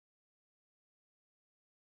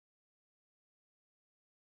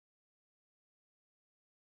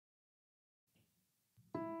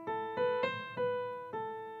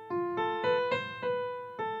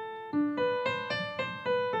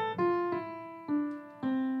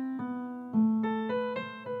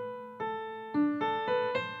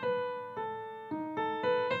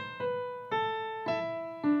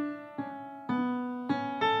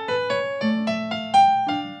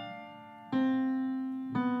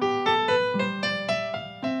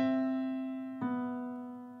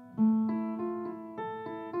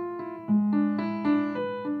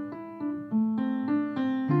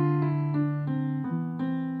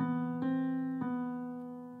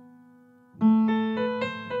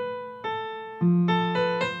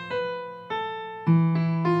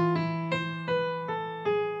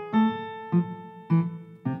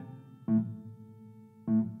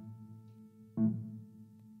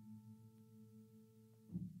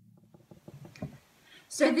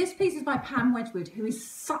So this piece is by PAM Wedgwood, who is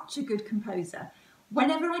such a good composer.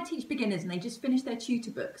 Whenever I teach beginners and they just finish their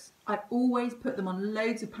tutor books, I always put them on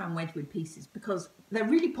loads of PAM Wedgwood pieces because they're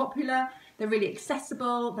really popular, they're really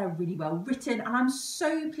accessible, they're really well written, and I'm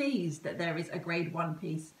so pleased that there is a grade 1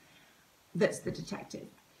 piece that's the detective.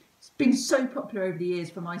 It's been so popular over the years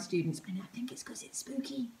for my students, and I think it's because it's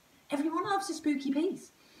spooky. Everyone loves a spooky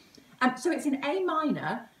piece. So it's in A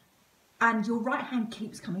minor, and your right hand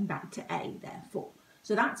keeps coming back to A, therefore.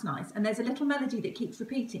 So that's nice. And there's a little melody that keeps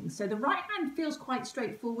repeating. So the right hand feels quite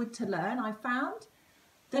straightforward to learn, I found.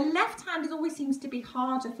 The left hand always seems to be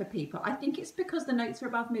harder for people. I think it's because the notes are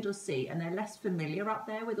above middle C and they're less familiar up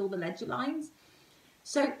there with all the ledger lines.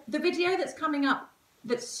 So the video that's coming up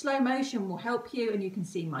that's slow motion will help you, and you can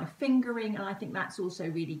see my fingering, and I think that's also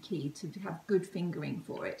really key to have good fingering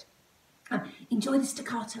for it. Enjoy the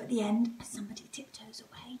staccato at the end as somebody tiptoes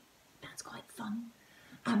away. That's quite fun.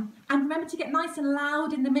 And remember to get nice and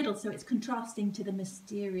loud in the middle so it's contrasting to the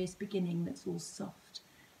mysterious beginning that's all soft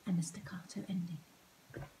and the staccato ending.